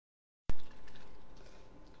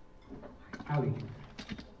Howdy.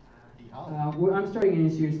 I'm starting a new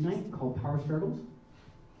series tonight called Power Struggles.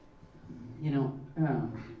 You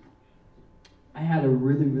know, I had a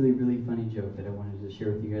really, really, really funny joke that I wanted to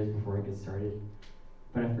share with you guys before I get started,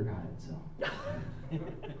 but I forgot it, so.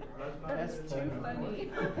 That's too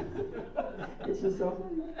funny. It's just so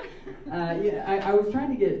funny. I was trying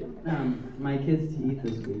to get my kids to eat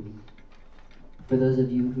this week. For those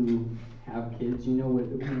of you who have kids, you know what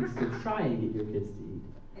it means to try and get your kids to eat.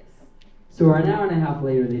 Yes. So an hour and a half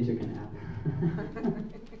later, they took a nap.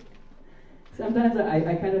 Sometimes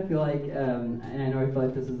I kind of feel like, and I know I feel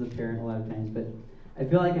like this as a parent a lot of times, but I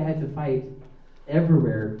feel like I had to fight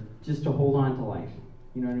everywhere just to hold on to life.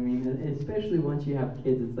 You know what I mean? Especially once you have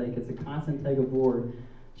kids, it's like it's a constant tug of war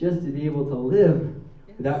just to be able to live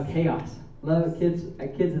without chaos. Love kids,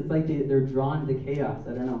 it's like they're drawn to chaos.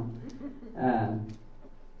 I don't know.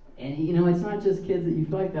 And you know, it's not just kids that you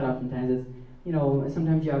feel like that oftentimes. It's, you know,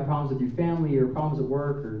 sometimes you have problems with your family or problems at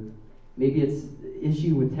work, or maybe it's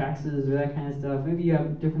issue with taxes or that kind of stuff. Maybe you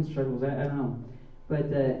have different struggles. I don't know.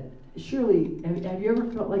 But surely, have you ever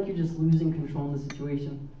felt like you're just losing control in the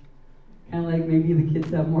situation? Kind of like maybe the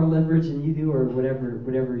kids have more leverage than you do, or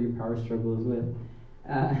whatever your power struggle is with.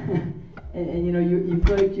 And you know, you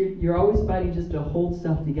feel like you're always fighting just to hold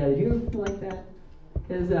stuff together. Do you ever feel like that?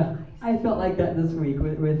 Because I felt like that this week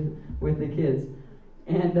with the kids,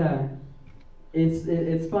 and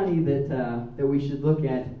it's funny that we should look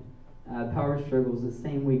at power struggles the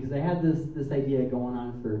same week, because I had this idea going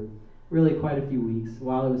on for really quite a few weeks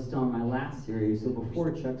while I was still in my last series. So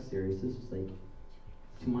before Chuck's series, this was like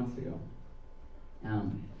 2 months ago.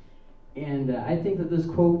 And I think that this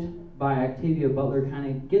quote by Octavia Butler kind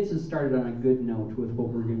of gets us started on a good note with what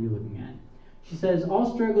we're going to be looking at. She says,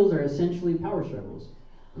 all struggles are essentially power struggles.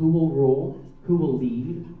 Who will rule? Who will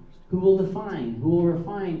lead? Who will define? Who will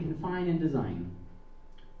refine, confine, and design?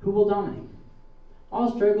 Who will dominate? All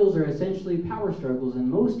struggles are essentially power struggles, and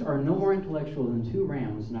most are no more intellectual than two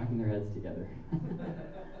rams knocking their heads together.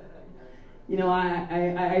 You know,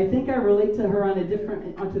 I think I relate to her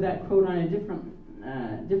onto that quote on a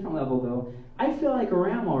different level, though. I feel like a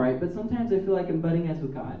ram, all right, but sometimes I feel like I'm butting heads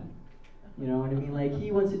with God. You know what I mean? Like,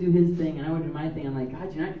 he wants to do his thing, and I want to do my thing. I'm like,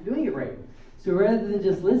 God, you're not doing it right. So rather than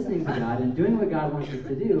just listening to God and doing what God wants us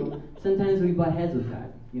to do, sometimes we butt heads with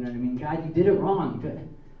God. You know what I mean? God, you did it wrong.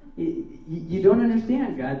 You don't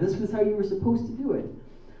understand, God. This was how you were supposed to do it.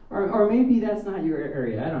 Or maybe that's not your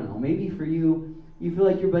area. I don't know. Maybe for you, you feel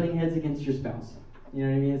like you're butting heads against your spouse. You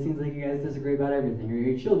know what I mean? It seems like you guys disagree about everything. Or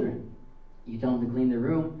your children. You tell them to clean their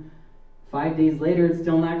room. 5 days later, it's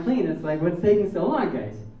still not clean. It's like, what's taking so long,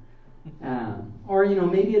 guys? Or, you know,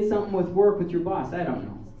 maybe it's something with work with your boss. I don't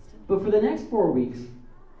know. But for the next 4 weeks,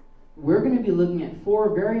 we're going to be looking at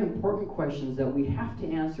 4 very important questions that we have to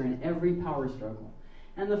answer in every power struggle.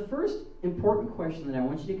 And the first important question that I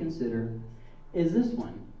want you to consider is this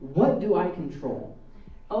one. What do I control?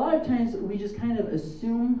 A lot of times we just kind of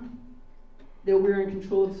assume that we're in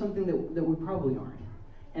control of something that we probably aren't.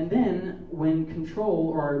 And then when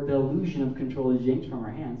control, or the illusion of control, is yanked from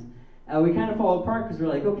our hands, we kind of fall apart because we're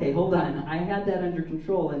like, okay, hold on, I had that under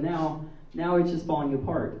control, and now it's just falling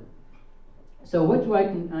apart. So what do I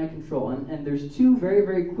control? And there's 2 very,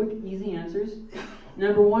 very quick, easy answers.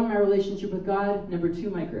 Number 1, my relationship with God. Number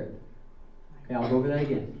 2, my grip. Okay, I'll go over that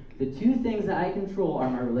again. The 2 things that I control are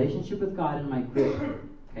my relationship with God and my grip.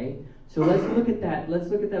 Okay, so let's look at that. Let's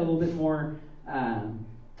look at that a little bit more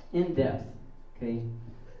in depth. Okay,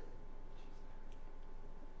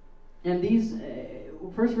 and these.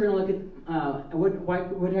 First, we're going to look at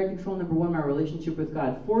what do I control. Number 1, my relationship with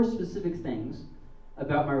God. 4 specific things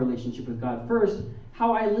about my relationship with God. First,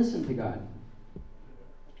 how I listen to God.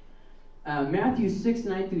 Matthew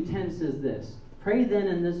 6:9-10 says this: Pray then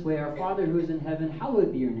in this way, Our Father who is in heaven,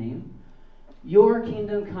 hallowed be your name. Your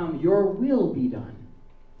kingdom come, your will be done.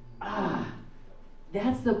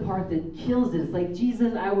 That's the part that kills it. It's like,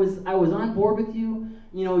 Jesus, I was on board with you.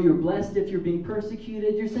 You know, you're blessed if you're being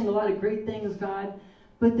persecuted. You're saying a lot of great things, God.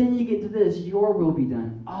 But then you get to this, your will be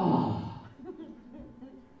done.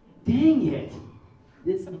 Dang it.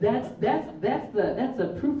 That's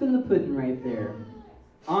the proof in the pudding right there.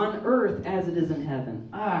 On earth as it is in heaven.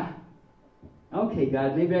 Okay,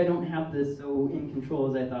 God, maybe I don't have this so in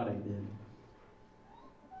control as I thought I did.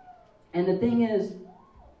 And the thing is,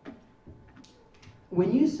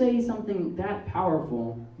 when you say something that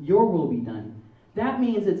powerful, your will be done, that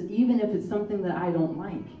means it's even if it's something that I don't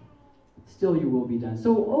like, still your will be done.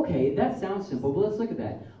 So, okay, that sounds simple, but let's look at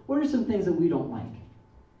that. What are some things that we don't like?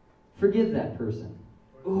 Forgive that person.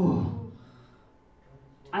 Ooh.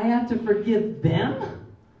 I have to forgive them?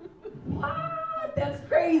 What? That's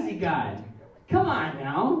crazy, God. come on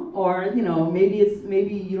now. Or, maybe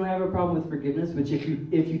you don't have a problem with forgiveness, which if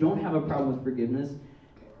you don't have a problem with forgiveness,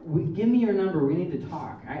 give me your number. We need to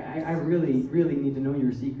talk. I really, really need to know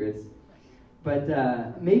your secrets. But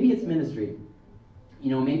maybe it's ministry.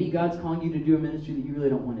 Maybe God's calling you to do a ministry that you really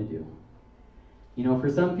don't want to do. For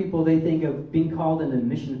some people, they think of being called into the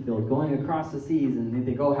mission field, going across the seas, and they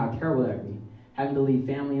think, oh, how terrible that would be. Having to leave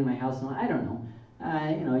family in my house, and I don't know.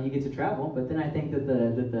 You get to travel, but then I think that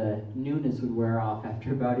the newness would wear off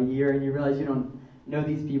after about a year, and you realize you don't know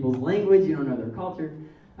these people's language, you don't know their culture.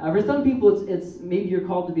 For some people, it's maybe you're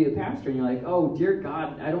called to be a pastor, and you're like, oh, dear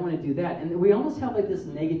God, I don't want to do that. And we almost have like this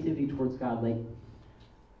negativity towards God, like,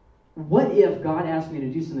 what if God asked me to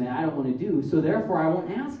do something I don't want to do, so therefore I won't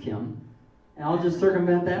ask him, and I'll just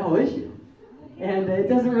circumvent that whole issue. And it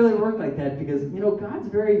doesn't really work like that because, God's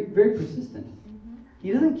very, very persistent.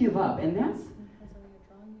 He doesn't give up, and that's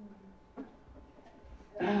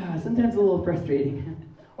sometimes a little frustrating.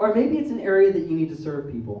 Or maybe it's an area that you need to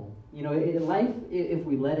serve people. Life, if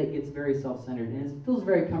we let it, gets very self-centered, and it feels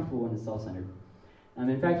very comfortable when it's self-centered.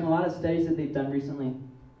 In fact, in a lot of studies that they've done recently,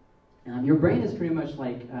 your brain is pretty much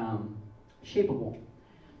like shapeable.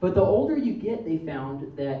 But the older you get, they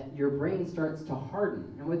found that your brain starts to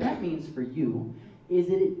harden. And what that means for you is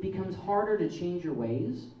that it becomes harder to change your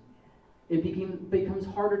ways. It becomes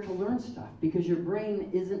harder to learn stuff because your brain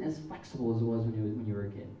isn't as flexible as it was when you were a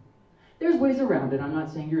kid. There's ways around it. I'm not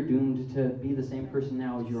saying you're doomed to be the same person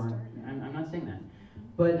now as you are. I'm not saying that.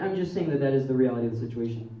 But I'm just saying that is the reality of the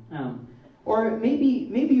situation. Or maybe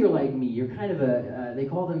you're like me. You're kind of they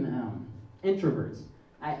call them introverts.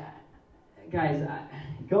 Guys,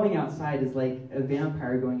 going outside is like a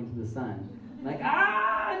vampire going into the sun. Like,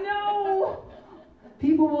 no!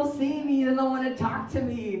 People will see me, then they'll want to talk to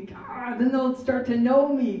me. God, then they'll start to know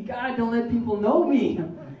me. God, don't let people know me.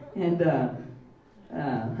 And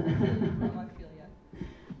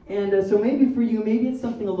so maybe for you, maybe it's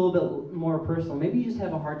something a little bit more personal. Maybe you just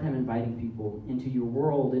have a hard time inviting people into your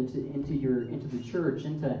world, into the church,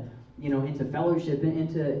 into fellowship,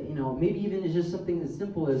 into maybe even it's just something as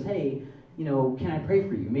simple as, hey, can I pray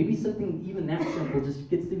for you? Maybe something even that simple just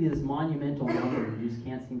gets to be this monumental mountain you just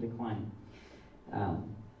can't seem to climb.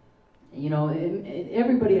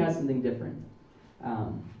 Everybody has something different.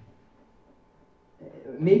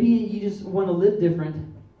 Maybe you just want to live different.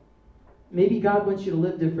 Maybe God wants you to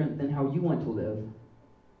live different than how you want to live.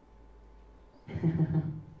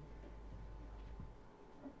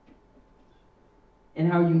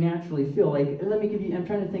 And how you naturally feel. Like, I'm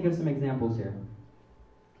trying to think of some examples here.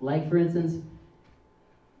 Like, for instance,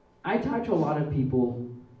 I talk to a lot of people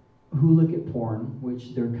who look at porn,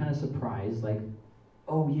 which they're kind of surprised, like,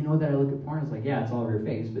 oh, you know that I look at porn? It's like, yeah, it's all over your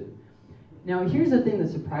face. But now, here's the thing that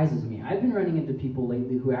surprises me. I've been running into people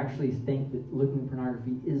lately who actually think that looking at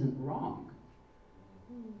pornography isn't wrong.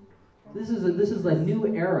 This is a new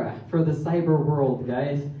era for the cyber world,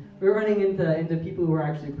 guys. We're running into people who are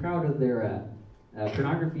actually proud of their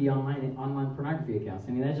online pornography accounts.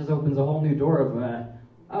 I mean, that just opens a whole new door of,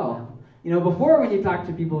 before when you talk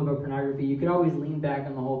to people about pornography, you could always lean back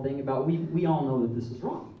on the whole thing about, we all know that this is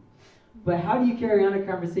wrong. But how do you carry on a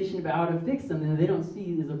conversation about how to fix something that they don't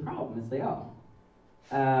see as a problem? It's like,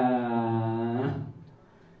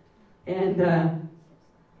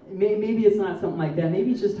 maybe it's not something like that.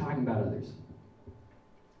 Maybe it's just talking about others.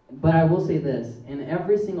 But I will say this, in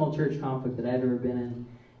every single church conflict that I've ever been in,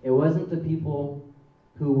 it wasn't the people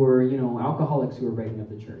who were, alcoholics who were breaking up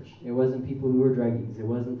the church. It wasn't people who were druggies. It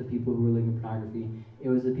wasn't the people who were looking at pornography. It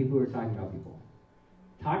was the people who were talking about people.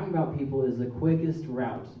 Talking about people is the quickest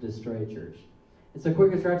route to destroy a church. It's the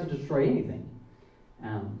quickest route to destroy anything.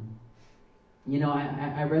 I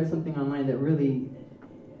read something online that really,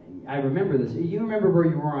 I remember this. You remember where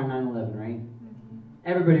you were on 9/11, right? Mm-hmm.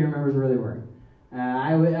 Everybody remembers where they were.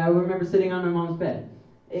 I remember sitting on my mom's bed.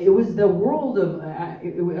 It was the world of, I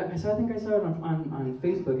think I saw it on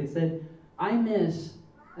Facebook. It said, I miss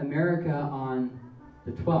America on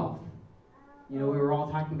the 12th. We were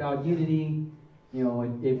all talking about unity. They had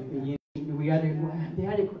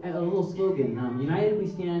a little slogan, united we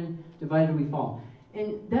stand, divided we fall.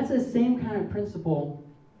 And that's the same kind of principle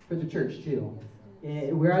for the church too.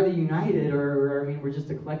 We're either united or we're just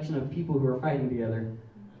a collection of people who are fighting together.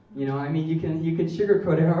 You can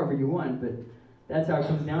sugarcoat it however you want, but that's how it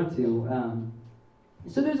comes down to.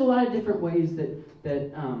 So there's a lot of different ways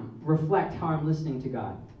that reflect how I'm listening to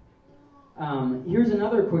God. Here's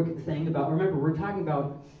another quick thing remember, we're talking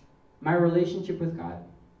about my relationship with God.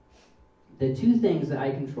 The two things that I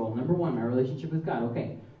control. Number one, my relationship with God.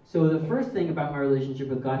 Okay, so the first thing about my relationship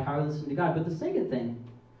with God, how I listen to God. But the second thing,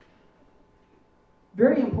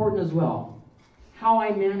 very important as well, how I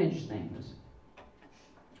manage things.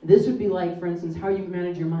 This would be like, for instance, how you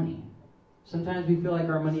manage your money. Sometimes we feel like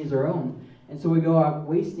our money is our own, and so we go out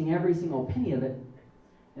wasting every single penny of it,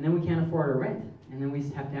 and then we can't afford our rent. And then we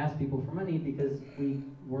have to ask people for money because we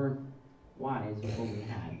weren't wise with what we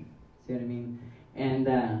had. See what I mean? And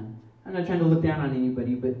I'm not trying to look down on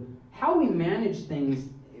anybody, but how we manage things,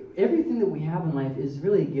 everything that we have in life is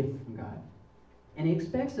really a gift from God. And He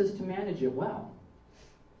expects us to manage it well.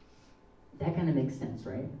 That kind of makes sense,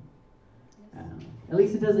 right? At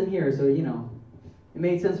least it doesn't here, so, you know, it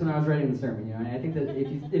made sense when I was writing the sermon, you know. And I think that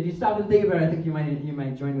if you stop and think about it, I think you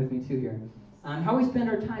might join with me too here. How we spend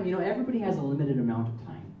our time, you know, everybody has a limited amount of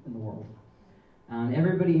time in the world.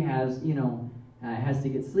 Everybody has, you know, has to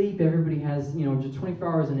get sleep. Everybody has, you know, just 24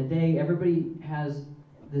 hours in a day. Everybody has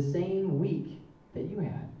the same week that you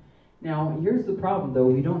had. Now, here's the problem, though.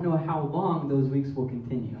 We don't know how long those weeks will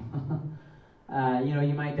continue. You know,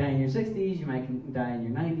 you might die in your 60s. You might die in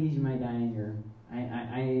your 90s. You might die in your...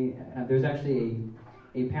 there's actually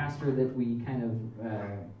a pastor that we kind of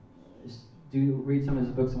read some of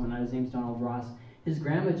his books and whatnot. His name's Donald Ross. His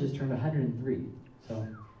grandma just turned 103. So,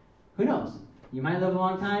 who knows? You might live a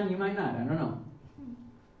long time. You might not. I don't know.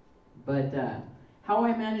 But how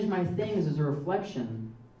I manage my things is a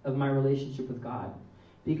reflection of my relationship with God.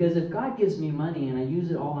 Because if God gives me money and I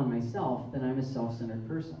use it all on myself, then I'm a self-centered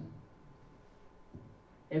person.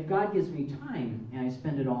 If God gives me time and I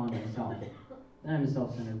spend it all on myself, then I'm a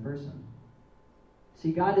self-centered person.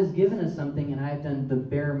 See, God has given us something and I've done the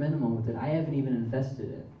bare minimum with it. I haven't even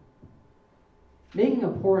invested it. Making a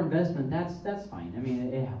poor investment, that's fine. I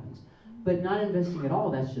mean, it happens. But not investing at all,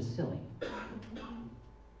 that's just silly.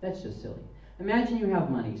 That's just silly. Imagine you have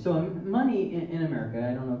money. So money in America,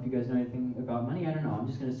 I don't know if you guys know anything about money. I don't know. I'm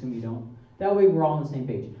just going to assume you don't. That way we're all on the same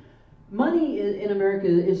page. Money in America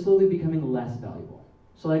is slowly becoming less valuable.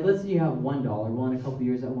 So like, let's say you have $1. Well, in a couple of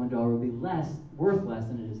years, that $1 will be worth less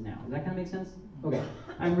than it is now. Does that kind of make sense? Okay.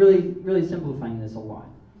 I'm really simplifying this a lot.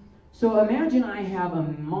 So imagine I have a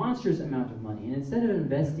monstrous amount of money, and instead of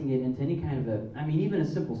investing it into any kind of even a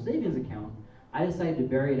simple savings account, I decide to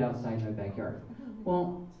bury it outside my backyard.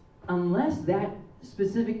 Well, unless that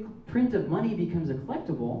specific print of money becomes a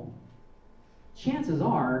collectible, chances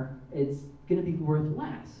are it's going to be worth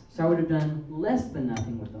less. So I would have done less than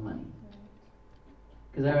nothing with the money,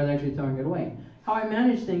 because I was actually throwing it away. How I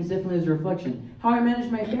manage things definitely is a reflection. How I manage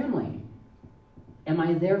my family. Am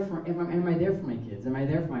I there for my kids? Am I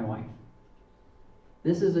there for my wife?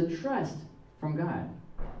 This is a trust from God.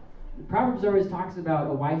 The Proverbs always talks about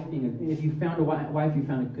a wife being if you found a wife, you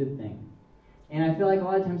found a good thing. And I feel like a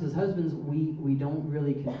lot of times as husbands, we don't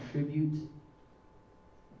really contribute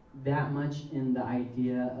that much in the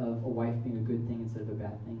idea of a wife being a good thing instead of a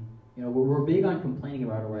bad thing. You know, we're big on complaining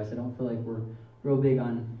about our wives. I don't feel like we're real big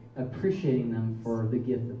on appreciating them for the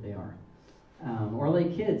gift that they are. Or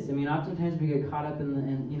like kids. I mean, oftentimes we get caught up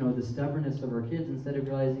in you know, the stubbornness of our kids instead of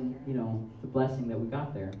realizing, you know, the blessing that we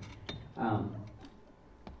got there.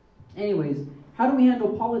 Anyways, how do we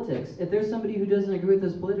handle politics? If there's somebody who doesn't agree with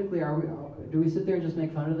us politically, do we sit there and just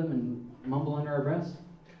make fun of them and mumble under our breaths?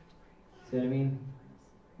 See what I mean?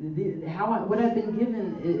 What I've been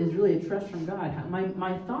given is really a trust from God.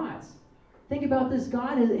 My thoughts. Think about this.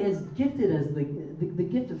 God has gifted us the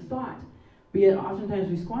gift of thought, but yet oftentimes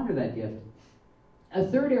we squander that gift. A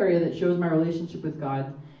third area that shows my relationship with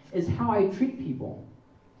God is how I treat people.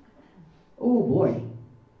 Oh boy.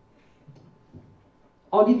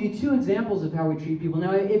 I'll give you 2 examples of how we treat people.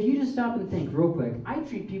 Now, if you just stop and think real quick, I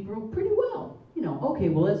treat people pretty well. You know, okay,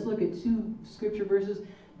 well, let's look at 2 scripture verses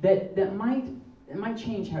that might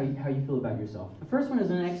change how you feel about yourself. The first one is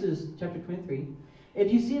in Exodus chapter 23.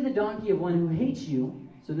 If you see the donkey of one who hates you,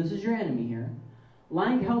 so this is your enemy here,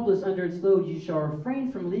 lying helpless under its load, you shall refrain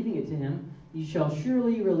from leaving it to him. You shall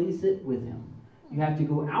surely release it with him. You have to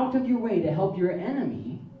go out of your way to help your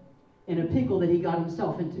enemy in a pickle that he got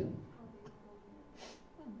himself into.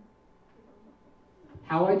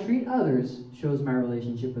 How I treat others shows my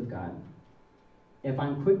relationship with God. If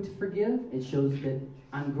I'm quick to forgive, it shows that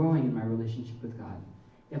I'm growing in my relationship with God.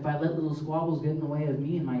 If I let little squabbles get in the way of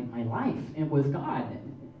me and my life and with God,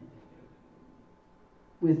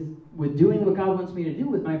 with doing what God wants me to do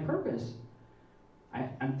with my purpose,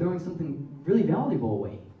 I'm throwing something really valuable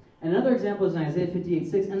away. Another example is in Isaiah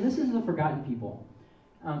 58:6, and this is the forgotten people.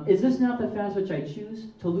 Is this not the fast which I choose?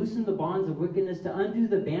 To loosen the bonds of wickedness, to undo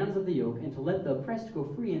the bands of the yoke, and to let the oppressed go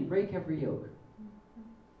free and break every yoke.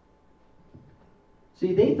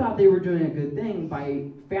 See, they thought they were doing a good thing by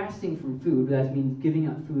fasting from food. That means giving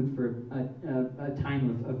up food for a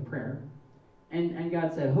time of prayer. And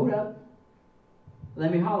God said, hold up.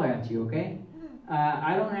 Let me holler at you, okay?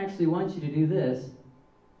 I don't actually want you to do this.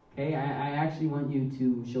 Okay, I actually want you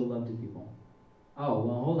to show love to people. Oh,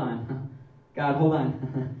 well, hold on. God, hold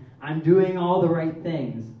on. I'm doing all the right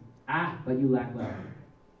things. But you lack love.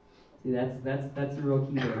 See, that's the real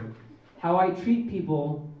key there. How I treat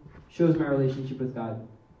people shows my relationship with God.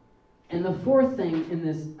 And the fourth thing in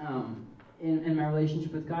this, in my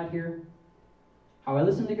relationship with God here, how I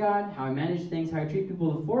listen to God, how I manage things, how I treat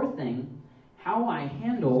people. The fourth thing, how I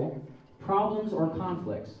handle problems or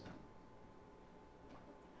conflicts.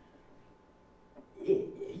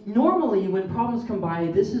 Normally, when problems come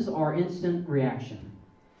by, this is our instant reaction.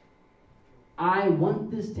 I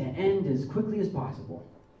want this to end as quickly as possible.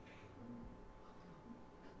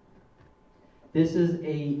 This is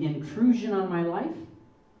an intrusion on my life.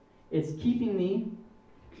 It's keeping me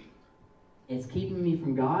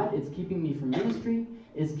from God. It's keeping me from ministry.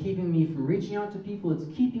 It's keeping me from reaching out to people. It's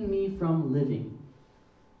keeping me from living.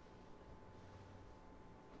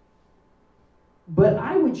 But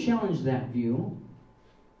I would challenge that view.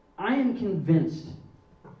 I am convinced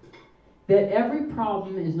that every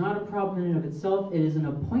problem is not a problem in and of itself. It is an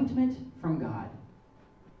appointment from God.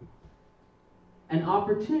 An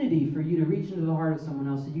opportunity for you to reach into the heart of someone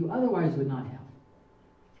else that you otherwise would not have.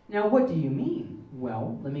 Now, what do you mean?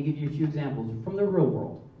 Well, let me give you a few examples from the real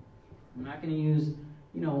world. I'm not going to use,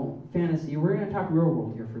 fantasy. We're going to talk real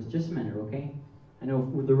world here for just a minute, okay? I know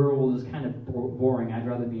the real world is kind of boring. I'd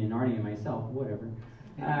rather be in Narnia myself, whatever.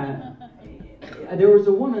 There was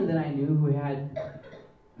a woman that I knew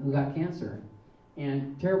who got cancer.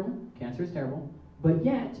 And terrible. Cancer is terrible. But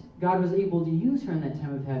yet, God was able to use her in that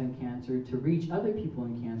time of having cancer to reach other people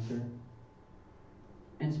in cancer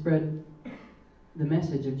and spread the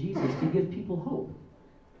message of Jesus, to give people hope.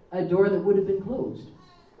 A door that would have been closed.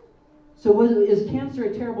 So is cancer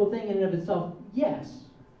a terrible thing in and of itself? Yes.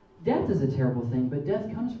 Death is a terrible thing, but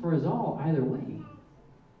death comes for us all either way.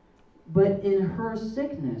 But in her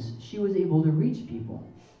sickness, she was able to reach people.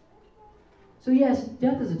 So yes,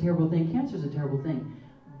 death is a terrible thing, cancer is a terrible thing,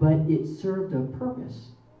 but it served a purpose.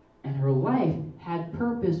 And her life had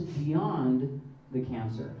purpose beyond the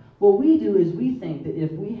cancer. What we do is we think that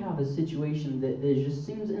if we have a situation that just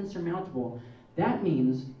seems insurmountable, that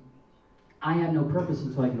means I have no purpose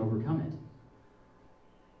until I can overcome it.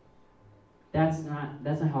 That's not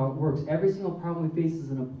how it works. Every single problem we face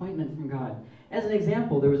is an appointment from God. As an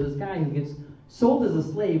example, there was this guy who gets sold as a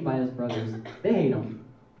slave by his brothers. They hate him.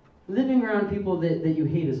 Living around people that you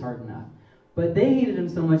hate is hard enough. But they hated him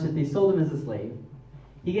so much that they sold him as a slave.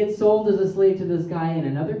 He gets sold as a slave to this guy in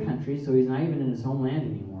another country, so he's not even in his homeland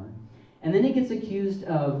anymore. And then he gets accused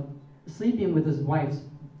of sleeping with his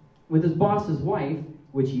boss's wife,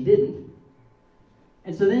 which he didn't.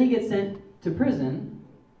 And so then he gets sent to prison.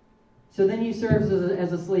 So then he serves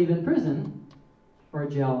as a slave in prison, or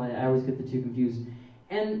jail. I always get the two confused.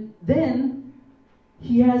 And then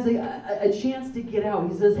he has a chance to get out.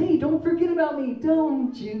 He says, "Hey, don't forget about me.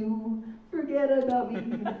 Don't you forget about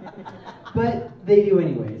me." But they do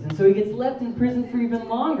anyways. And so he gets left in prison for even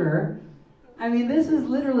longer. I mean, this is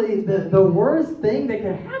literally the worst thing that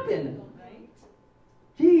could happen.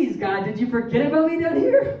 Geez, God, did you forget about me down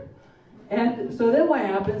here? And so then what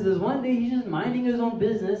happens is one day he's just minding his own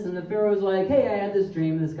business, and the Pharaoh's like, "Hey, I had this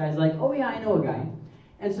dream." And this guy's like, "Oh yeah, I know a guy."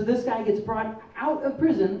 And so this guy gets brought out of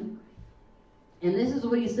prison, and this is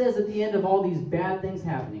what he says at the end of all these bad things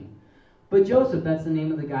happening. But Joseph, that's the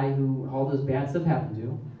name of the guy who all this bad stuff happened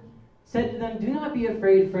to, said to them, "Do not be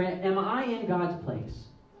afraid, for am I in God's place?"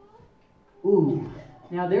 Ooh,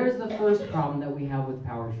 now there's the first problem that we have with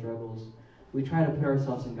power struggles. We try to put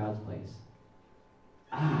ourselves in God's place.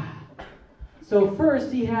 So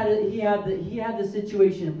first he had the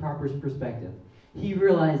situation in proper perspective. He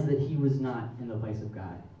realized that he was not in the place of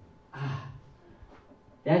God.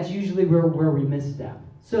 That's usually where we misstep.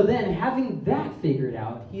 So then, having that figured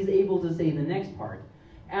out, he's able to say the next part.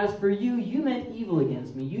 "As for you, you meant evil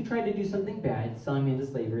against me. You tried to do something bad, selling me into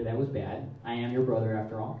slavery. That was bad. I am your brother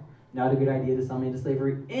after all. Not a good idea to sell me into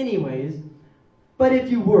slavery anyways. But if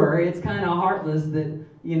you were, it's kind of heartless that,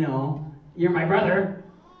 you're my brother.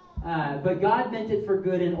 But God meant it for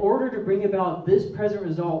good in order to bring about this present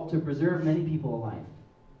result to preserve many people alive."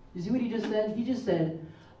 You see what he just said? He just said,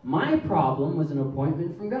 my problem was an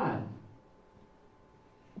appointment from God.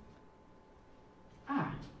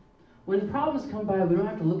 When problems come by, we don't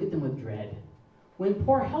have to look at them with dread. When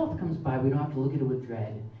poor health comes by, we don't have to look at it with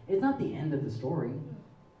dread. It's not the end of the story.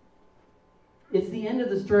 It's the end of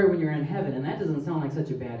the story when you're in heaven, and that doesn't sound like such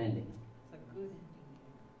a bad ending.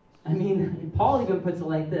 I mean, Paul even puts it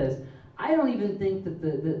like this. I don't even think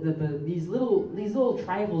that these little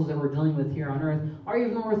trifles that we're dealing with here on earth are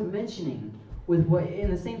even worth mentioning with what in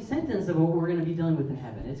the same sentence of what we're going to be dealing with in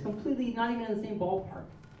heaven. It's completely not even in the same ballpark.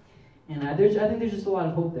 And I think there's just a lot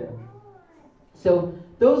of hope there. So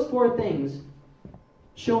those 4 things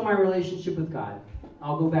show my relationship with God.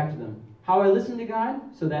 I'll go back to them. How I listen to God,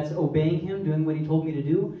 so that's obeying Him, doing what He told me to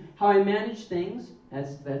do. How I manage things,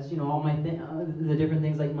 that's all my the different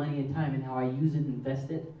things like money and time and how I use it and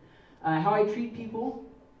invest it. How I treat people,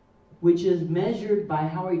 which is measured by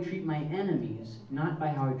how I treat my enemies, not by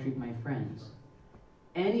how I treat my friends.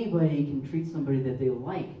 Anybody can treat somebody that they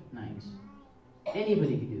like nice.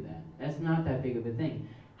 Anybody can do that. That's not that big of a thing.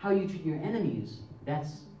 How you treat your enemies,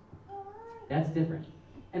 that's different.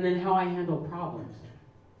 And then how I handle problems.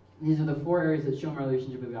 These are the 4 areas that show my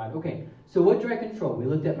relationship with God. Okay, so what do I control? We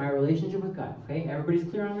looked at my relationship with God. Okay, everybody's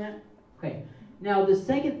clear on that? Okay. Now, the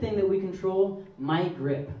second thing that we control, my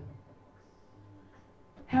grip.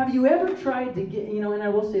 Have you ever tried to get, and I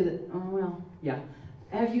will say that,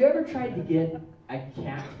 have you ever tried to get a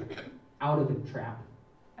cat out of a trap?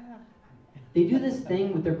 They do this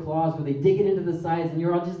thing with their claws where they dig it into the sides and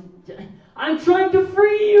you're all just, I'm trying to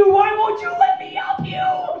free you, why won't you let me help you?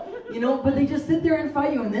 But they just sit there and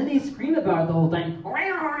fight you, and then they scream about it the whole time.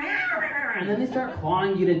 And then they start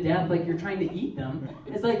clawing you to death like you're trying to eat them.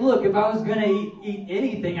 It's like, look, if I was going to eat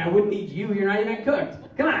anything, I wouldn't eat you. You're not even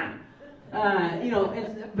cooked. Come on.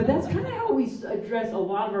 But that's kind of how we address a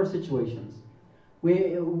lot of our situations.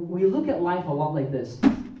 We look at life a lot like this.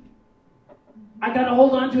 I got to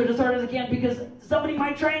hold on to it as hard as I can because somebody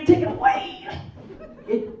might try and take it away.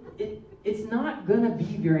 It's not going to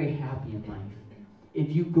be very happy in life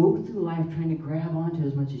if you go through life trying to grab onto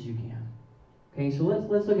as much as you can. Okay, so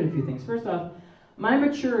let's look at a few things. First off, my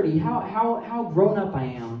maturity, how grown up I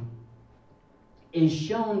am, is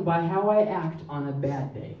shown by how I act on a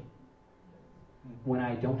bad day when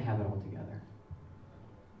I don't have it all together.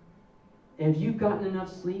 If you've gotten enough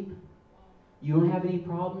sleep, you don't have any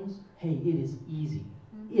problems, hey, it is easy.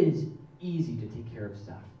 It is easy to take care of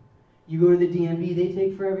stuff. You go to the DMV, they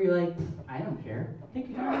take forever, you're like, I don't care. Take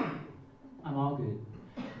your time. I'm all good.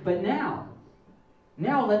 But now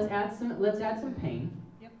let's add some pain.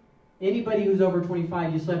 Yep. Anybody who's over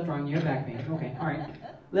 25, you slept wrong, you have back pain. Okay, all right.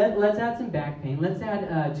 Let's add some back pain. Let's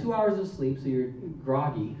add 2 hours of sleep so you're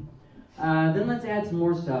groggy. Then let's add some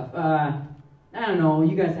more stuff. I don't know,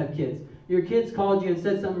 you guys have kids. Your kids called you and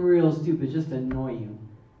said something real stupid just to annoy you.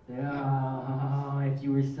 Oh, if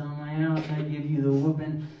you were still in my house, I'd give you the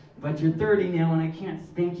whooping. But you're 30 now and I can't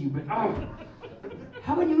spank you. But how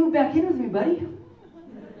about you move back in with me, buddy?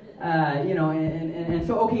 And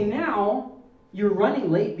so, okay, now you're running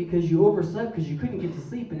late because you overslept because you couldn't get to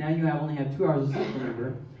sleep, and now you only have 2 hours of sleep,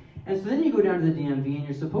 remember? And so then you go down to the DMV, and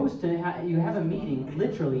you're supposed to you have a meeting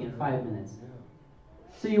literally in 5 minutes.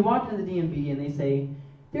 So you walk into the DMV, and they say,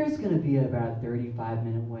 there's going to be about a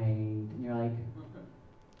 35-minute wait. And you're like,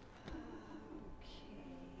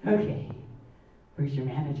 okay, where's your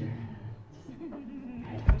manager?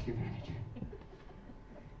 I talk to your manager.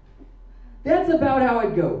 That's about how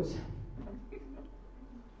it goes.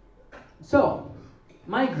 So,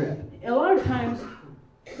 my grip. A lot of times,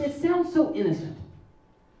 it sounds so innocent.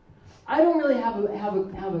 I don't really have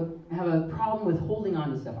a problem with holding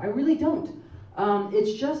on to stuff. I really don't.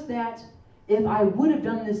 It's just that if I would have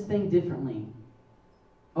done this thing differently,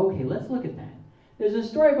 okay, let's look at that. There's a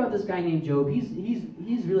story about this guy named Job.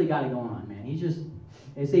 He's really got it going on, man.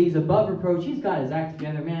 They say he's above reproach. He's got his act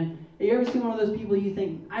together, man. Have you ever seen one of those people you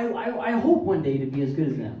think, I hope one day to be as good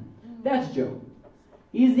as them? That's Job.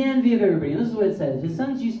 He's the envy of everybody. And this is what it says. His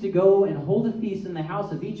sons used to go and hold a feast in the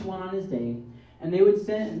house of each one on his day. And they would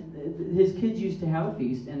his kids used to have a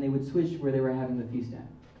feast, and they would switch where they were having the feast at.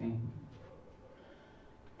 Okay?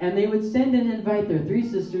 And they would send and invite their 3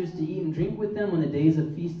 sisters to eat and drink with them when the days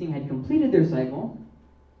of feasting had completed their cycle.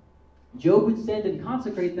 Job would send and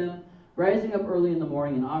consecrate them, rising up early in the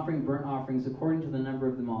morning and offering burnt offerings according to the number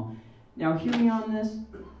of them all. Now, hear me on this.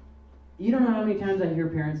 You don't know how many times I hear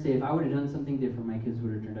parents say, if I would have done something different, my kids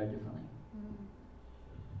would have turned out differently.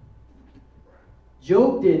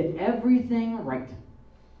 Job did everything right.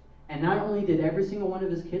 And not only did every single one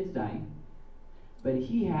of his kids die, but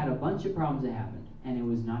he had a bunch of problems that happened, and it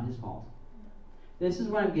was not his fault. This is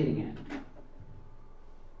what I'm getting at.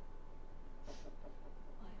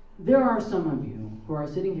 There are some of you who are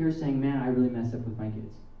sitting here saying, man, I really messed up with my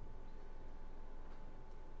kids.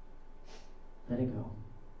 Let it go.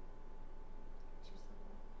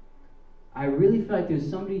 I really feel like there's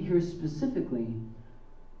somebody here specifically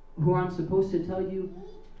who I'm supposed to tell you,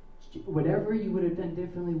 whatever you would have done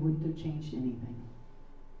differently wouldn't have changed anything.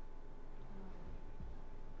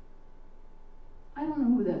 I don't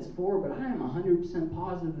know who that's for, but I am 100%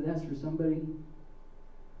 positive that that's for somebody.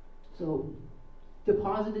 So,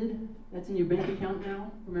 deposited. That's in your bank account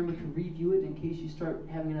now. Remember to review it in case you start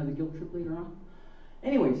having another guilt trip later on.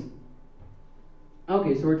 Anyways,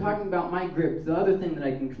 okay, so we're talking about my grip, the other thing that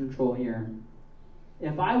I can control here.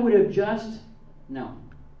 If I would have no.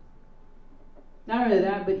 Not only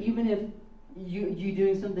that, but even if you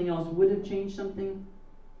doing something else would have changed something,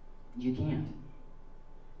 you can't.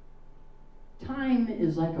 Time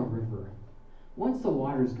is like a river. Once the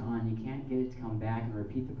water's gone, you can't get it to come back and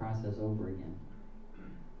repeat the process over again.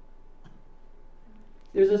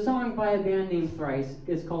 There's a song by a band named Thrice.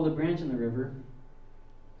 It's called A Branch in the River.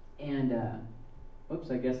 And,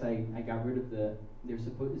 oops, I guess I got rid of it's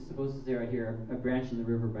supposed to say right here, A Branch in the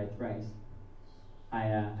River by Thrice.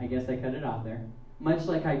 I guess I cut it off there. Much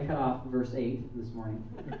like I cut off verse 8 this morning.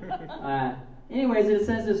 Anyways, it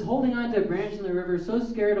says this, holding on to a branch in the river, so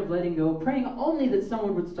scared of letting go, praying only that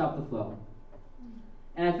someone would stop the flow.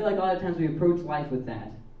 And I feel like a lot of times we approach life with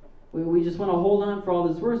that. We just want to hold on for all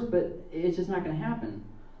that's worse, but it's just not going to happen.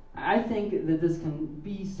 I think that this can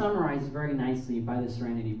be summarized very nicely by the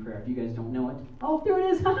Serenity Prayer. If you guys don't know it. Oh, there it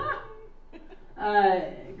is.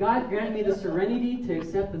 God grant me the serenity to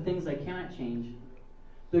accept the things I cannot change,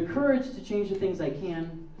 the courage to change the things I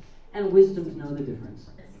can, and wisdom to know the difference.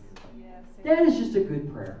 That is just a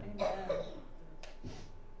good prayer.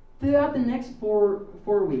 Throughout the next four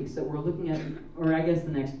weeks that we're looking at, or I guess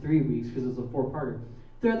the next 3 weeks, because it's a 4-parter.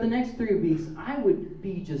 Throughout the next 3 weeks, I would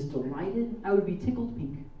be just delighted. I would be tickled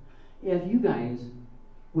pink if you guys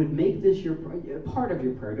would make this your part of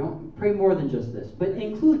your prayer. Don't pray more than just this, but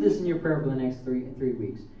include this in your prayer for the next three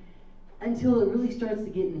weeks until it really starts to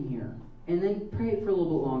get in here. And then pray it for a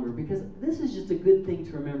little bit longer, because this is just a good thing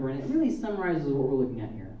to remember, and it really summarizes what we're looking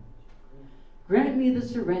at here. Grant me the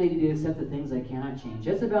serenity to accept the things I cannot change.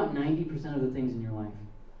 That's about 90% of the things in your life.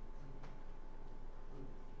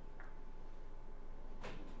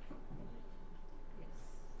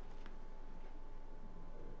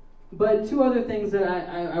 But 2 other things that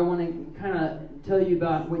I want to kind of tell you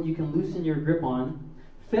about what you can loosen your grip on.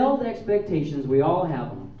 Failed expectations, we all have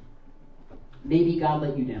them. Maybe God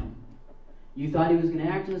let you down. You thought he was going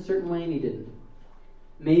to act in a certain way and he didn't.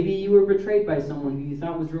 Maybe you were betrayed by someone who you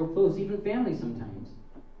thought was real close, even family sometimes.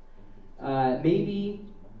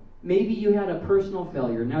 Maybe you had a personal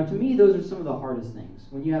failure. Now, to me, those are some of the hardest things.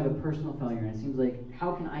 When you have a personal failure, and it seems like,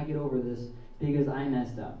 how can I get over this because I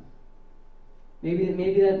messed up? Maybe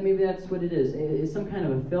that's what it is. It's some kind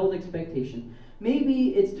of a failed expectation. Maybe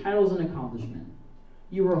it's titles and accomplishment.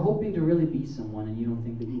 You were hoping to really be someone, and you don't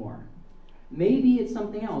think that you are. Maybe it's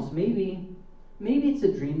something else. Maybe it's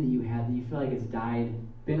a dream that you had that you feel like it's died,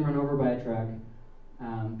 been run over by a truck,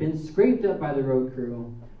 been scraped up by the road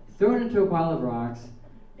crew, thrown into a pile of rocks,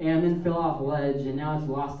 and then fell off a ledge, and now it's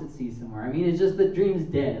lost at sea somewhere. I mean, it's just the dream's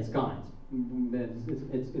dead. It's gone.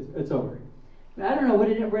 It's over. I don't know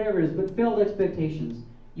whatever it is, but failed expectations.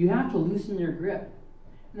 You have to loosen your grip.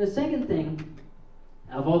 And the second thing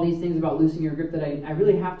of all these things about loosening your grip that I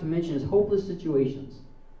really have to mention is hopeless situations.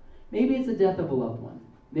 Maybe it's the death of a loved one.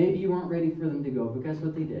 Maybe you weren't ready for them to go, but guess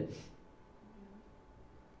what they did?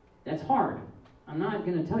 That's hard. I'm not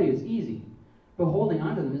going to tell you it's easy, but holding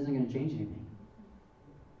on to them isn't going to change anything.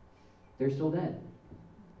 They're still dead.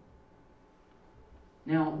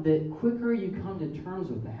 Now, the quicker you come to terms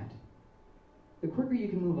with that, the quicker you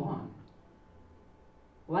can move on.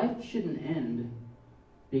 Life shouldn't end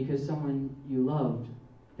because someone you loved,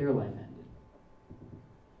 their life ended.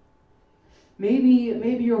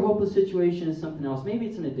 Maybe your hopeless situation is something else. Maybe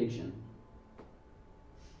it's an addiction.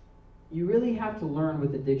 You really have to learn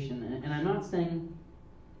with addiction, and I'm not saying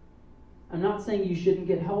you shouldn't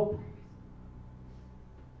get help.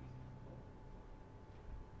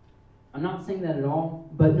 I'm not saying that at all,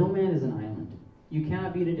 but no man is an island. You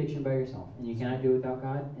cannot beat addiction by yourself, and you cannot do it without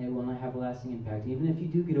God, and it will not have a lasting impact. Even if you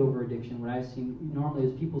do get over addiction, what I've seen normally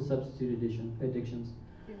is people substitute addictions.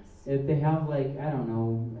 Yes. If they have,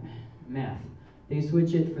 meth, they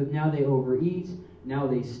switch it for now they overeat, now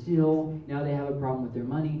they steal, now they have a problem with their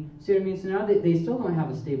money. See what I mean? So now they still don't have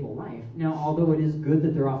a stable life. Now, although it is good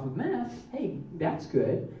that they're off of meth, hey, that's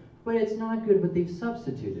good, but it's not good what they've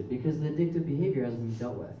substituted because the addictive behavior hasn't been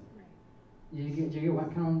dealt with. Do you get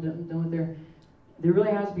what kind of done with there? There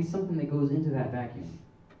really has to be something that goes into that vacuum.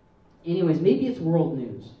 Anyways, maybe it's world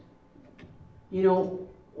news. You know,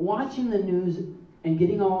 watching the news and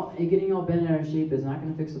getting all bent out of shape is not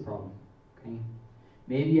going to fix the problem. Okay?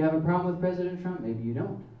 Maybe you have a problem with President Trump, maybe you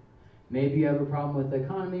don't. Maybe you have a problem with the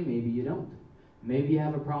economy, maybe you don't. Maybe you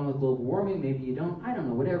have a problem with global warming, maybe you don't. I don't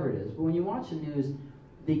know, whatever it is. But when you watch the news,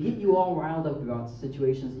 they get you all riled up about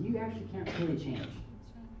situations that you actually can't really change.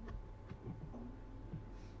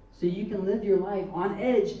 So you can live your life on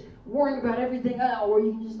edge, worrying about everything, or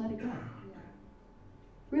you can just let it go.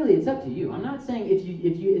 Really, it's up to you. I'm not saying if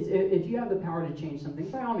you have the power to change something,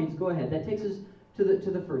 by all means, go ahead. That takes us to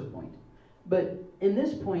the first point. But in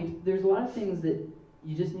this point, there's a lot of things that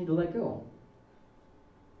you just need to let go.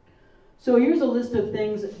 So here's a list of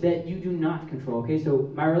things that you do not control. Okay,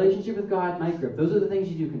 so my relationship with God, my grip. Those are the things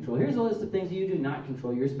you do control. Here's a list of things you do not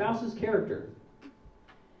control. Your spouse's character.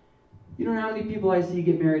 You don't know how many people I see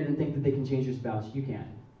get married and think that they can change your spouse. You can't.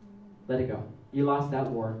 Let it go. You lost that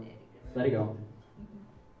war. Let it go.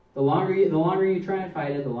 The longer you try and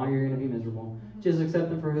fight it, the longer you're going to be miserable. Just accept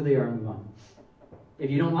them for who they are and move on.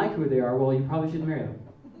 If you don't like who they are, well, you probably shouldn't marry them.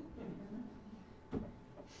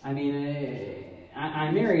 I mean,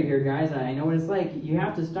 I'm married here, guys. I know what it's like. You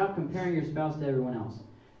have to stop comparing your spouse to everyone else.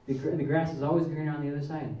 The grass is always greener on the other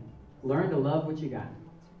side. Learn to love what you got.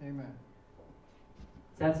 Amen.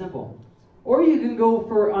 It's that simple. Or you can go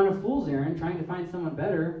on a fool's errand, trying to find someone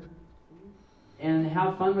better, and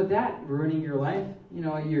have fun with that, ruining your life. You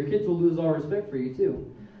know, your kids will lose all respect for you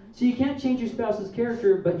too. So you can't change your spouse's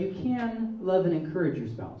character, but you can love and encourage your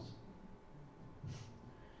spouse.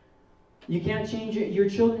 You can't change your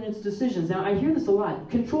children's decisions. Now, I hear this a lot.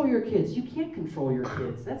 Control your kids. You can't control your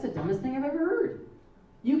kids. That's the dumbest thing I've ever heard.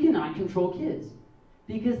 You cannot control kids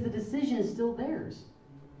because the decision is still theirs.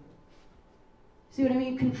 See what I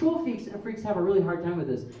mean? Control freaks have a really hard time with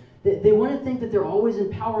this. They want to think that they're always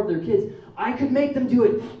in power of their kids. I could make them do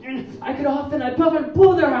it. I'd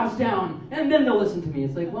blow their house down, and then they'll listen to me.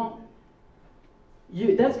 It's like, well,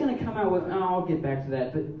 that's going to come out with, I'll get back to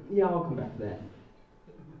that, but yeah, I'll come back to that.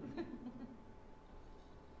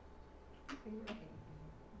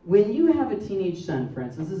 When you have a teenage son, for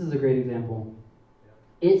instance, this is a great example.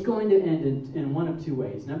 It's going to end in one of two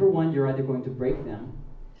ways. Number one, you're either going to break them,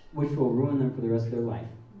 which will ruin them for the rest of their life.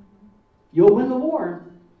 You'll win the war,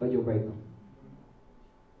 but you'll break them.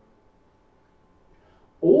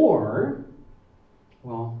 Or,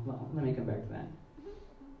 well, let me come back to that.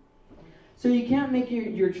 So you can't make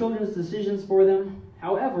your children's decisions for them.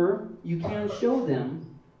 However, you can show them.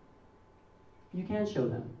 You can show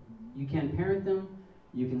them. You can parent them.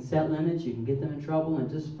 You can set limits. You can get them in trouble and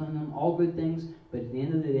discipline them. All good things. But at the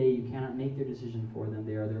end of the day, you cannot make their decision for them.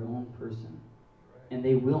 They are their own person. And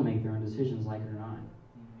they will make their own decisions, like it or not.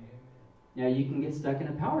 Now, you can get stuck in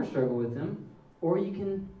a power struggle with them, or you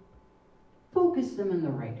can focus them in the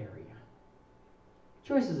right area.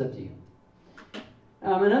 Choice is up to you.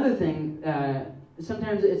 Another thing,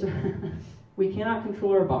 sometimes it's we cannot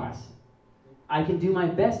control our boss. I can do my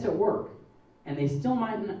best at work, and they still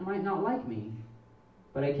might not like me,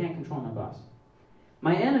 but I can't control my boss.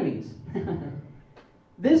 My enemies.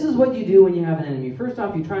 This is what you do when you have an enemy. First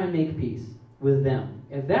off, you try and make peace with them.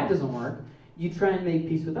 If that doesn't work, you try and make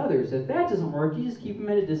peace with others. If that doesn't work, you just keep them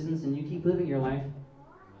at a distance and you keep living your life.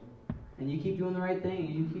 And you keep doing the right thing and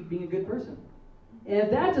you keep being a good person. And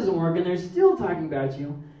if that doesn't work and they're still talking about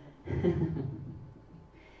you,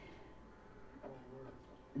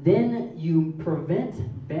 then you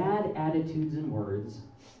prevent bad attitudes and words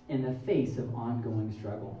in the face of ongoing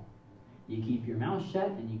struggle. You keep your mouth shut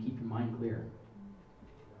and you keep your mind clear.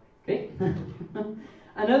 Okay?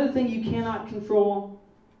 Another thing you cannot control,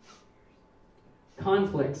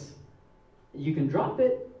 conflicts. You can drop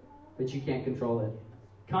it, but you can't control it.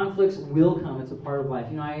 Conflicts will come. It's a part of life.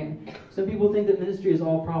 You know, some people think that ministry is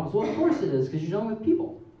all problems. Well, of course it is, because you're dealing with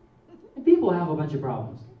people. And people have a bunch of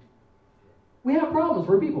problems. We have problems.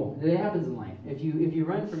 We're people. It happens in life. If you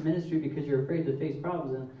run from ministry because you're afraid to face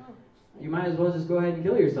problems, then you might as well just go ahead and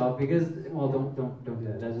kill yourself. Because, well, don't do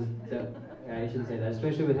that. I shouldn't say that,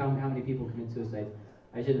 especially with how many people commit suicide.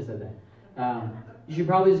 I shouldn't have said that. You should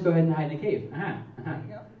probably just go ahead and hide in a cave.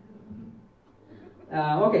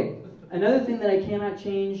 Okay. Another thing that I cannot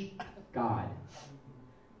change, God.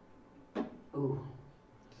 Ooh.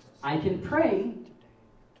 I can pray,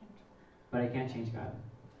 but I can't change God.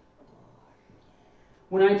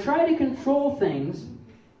 When I try to control things,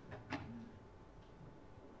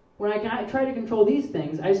 when I try to control these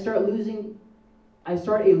things, I start a losing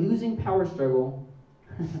power struggle.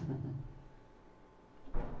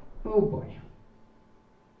 Oh boy.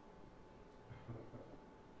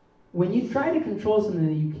 When you try to control something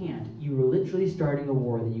that you can't, you are literally starting a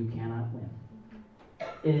war that you cannot win.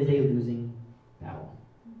 It is a losing battle.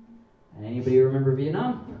 And anybody remember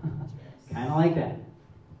Vietnam? Kind of like that.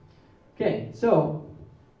 Okay, so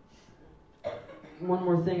one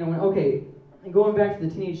more thing. Going back to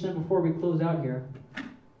the teenage son before we close out here.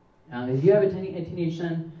 If you have a teenage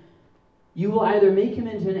son, you will either make him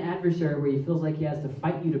into an adversary where he feels like he has to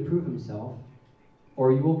fight you to prove himself,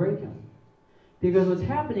 or you will break him. Because what's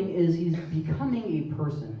happening is he's becoming a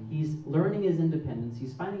person. He's learning his independence.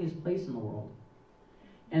 He's finding his place in the world.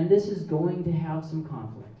 And this is going to have some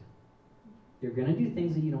conflict. You're going to do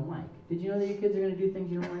things that you don't like. Did you know that your kids are going to do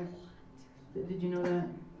things you don't like? Did you know that?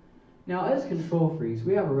 Now, as control freaks,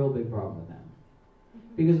 we have a real big problem with that.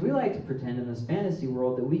 Because we like to pretend in this fantasy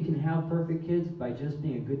world that we can have perfect kids by just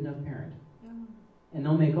being a good enough parent. And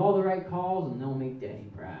they'll make all the right calls and they'll make daddy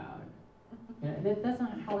proud. That's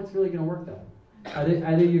not how it's really going to work, though.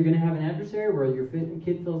 Either you're going to have an adversary where your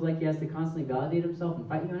kid feels like he has to constantly validate himself and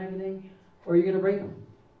fight you on everything, or you're going to break him.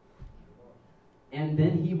 And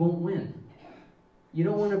then he won't win. You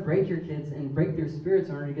don't want to break your kids and break their spirits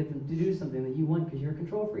in order to get them to do something that you want because you're a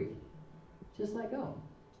control freak. Just let go.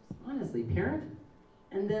 Honestly, parent,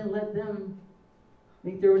 and then let them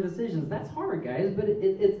make their own decisions. That's hard, guys, but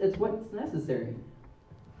it's what's necessary.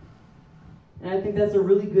 And I think that's a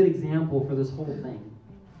really good example for this whole thing.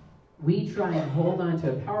 We try and hold on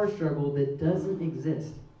to a power struggle that doesn't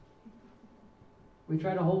exist. We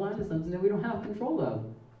try to hold on to something that we don't have control of.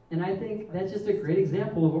 And I think that's just a great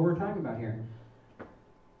example of what we're talking about here.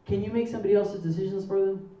 Can you make somebody else's decisions for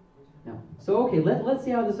them? No. So, okay, let's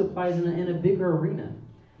see how this applies in a bigger arena.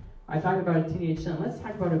 I talked about a teenage son. Let's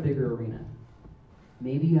talk about a bigger arena.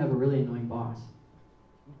 Maybe you have a really annoying boss.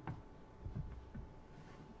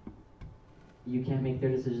 You can't make their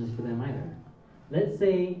decisions for them either. Let's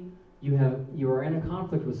say you are in a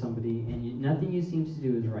conflict with somebody and nothing you seem to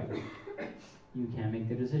do is right. You can't make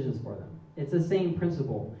their decisions for them. It's the same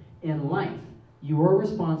principle. In life, you are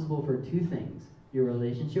responsible for two things. Your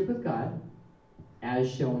relationship with God,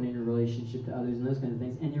 as shown in your relationship to others and those kinds of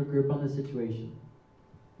things, and your grip on the situation.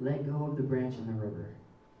 Let go of the branch in the river.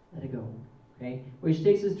 Let it go. Okay? Which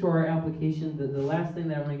takes us to our application. The last thing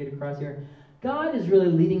that I want to get across here. God is really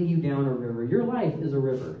leading you down a river. Your life is a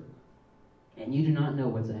river. And you do not know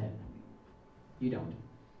what's ahead. You don't.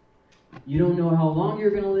 You don't know how long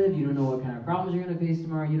you're going to live. You don't know what kind of problems you're going to face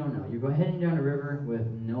tomorrow. You don't know. You're heading down a river with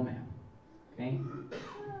no map. Okay?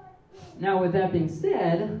 Now, with that being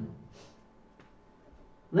said,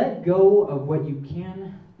 let go of what you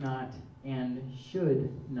cannot and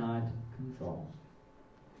should not control.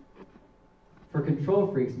 For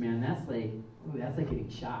control freaks, man, that's like getting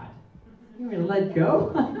shot. You want me to let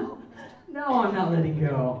go? No, I'm not letting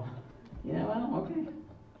go. Yeah, well, okay.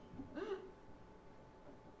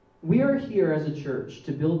 We are here as a church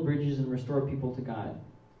to build bridges and restore people to God.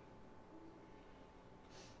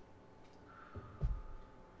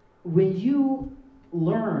 When you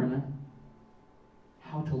learn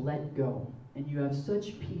how to let go, and you have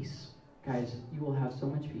such peace, guys, you will have so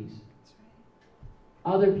much peace.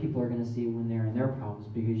 Other people are going to see when they're in their problems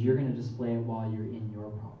because you're going to display it while you're in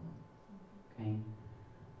your problem. Okay?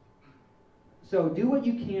 So do what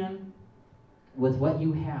you can with what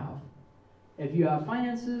you have. If you have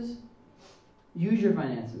finances, use your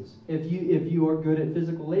finances. If you are good at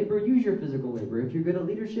physical labor, use your physical labor. If you're good at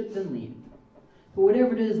leadership, then lead. But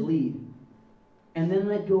whatever it is, lead. And then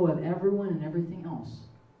let go of everyone and everything else.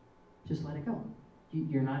 Just let it go.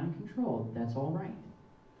 You're not in control. That's all right.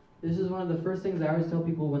 This is one of the first things I always tell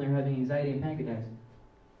people when they're having anxiety and panic attacks.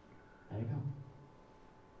 Let it go.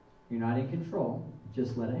 You're not in control.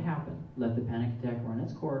 Just let it happen. Let the panic attack run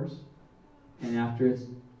its course. And after it's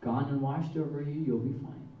gone and washed over you, you'll be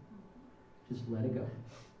fine. Just let it go.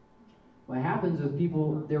 What happens with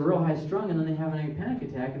people, they're real high strung and then they have a panic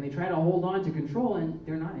attack and they try to hold on to control and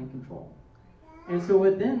they're not in control. And so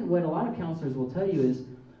what a lot of counselors will tell you is,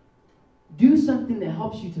 do something that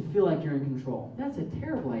helps you to feel like you're in control. That's a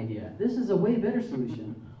terrible idea. This is a way better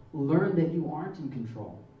solution. Learn that you aren't in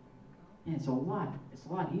control. And it's a lot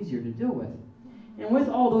easier to deal with. And with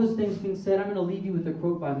all those things being said, I'm going to leave you with a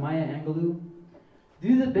quote by Maya Angelou.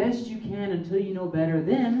 Do the best you can until you know better.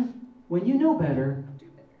 Then, when you know better,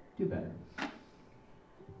 do better.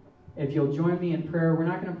 If you'll join me in prayer, we're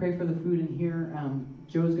not going to pray for the food in here.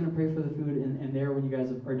 Joe's going to pray for the food in there when you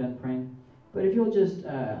guys are done praying. But if you'll just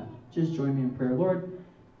join me in prayer. Lord,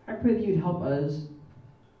 I pray that you'd help us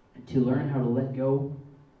to learn how to let go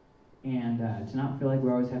and to not feel like we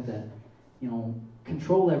always have to,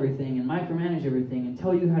 control everything and micromanage everything and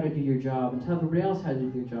tell you how to do your job and tell everybody else how to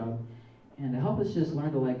do their job. And to help us just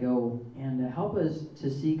learn to let go and to help us to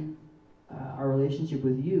seek our relationship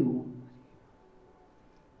with you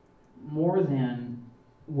more than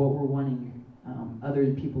what we're wanting other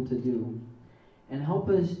people to do. And help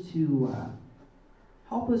us to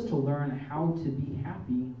learn how to be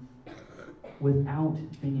happy without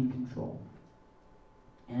being in control.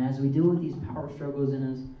 And as we deal with these power struggles in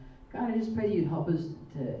us, God, I just pray that you'd help us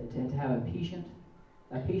to have a patient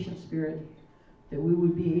spirit, that we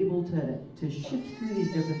would be able to shift through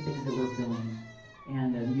these different things that we're feeling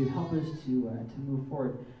and you'd help us to move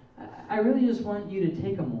forward. I really just want you to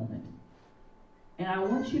take a moment, and I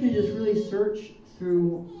want you to just really search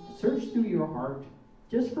through your heart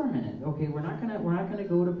just for a minute. Okay, we're not gonna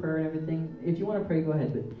go to prayer and everything. If you want to pray, go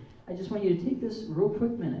ahead. But I just want you to take this real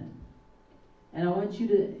quick minute, and I want you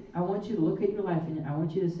to look at your life, and I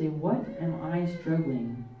want you to say, what am I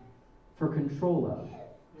struggling for control of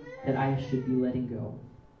that I should be letting go?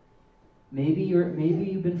 Maybe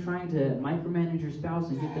you've been trying to micromanage your spouse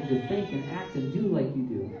and get them to think and act and do like you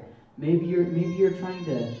do. Maybe you're trying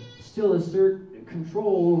to still assert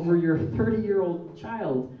control over your 30-year-old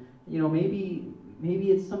child. Maybe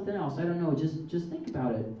it's something else. I don't know. Just think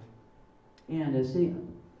about it, and say,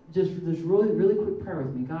 just really really quick prayer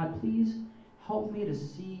with me. God, please help me to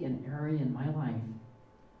see an area in my life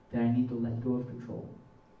that I need to let go of control.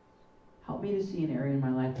 Help me to see an area in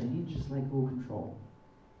my life that I need to just let go of control.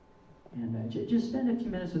 And just spend a few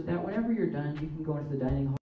minutes with that. Whenever you're done, you can go into the dining hall.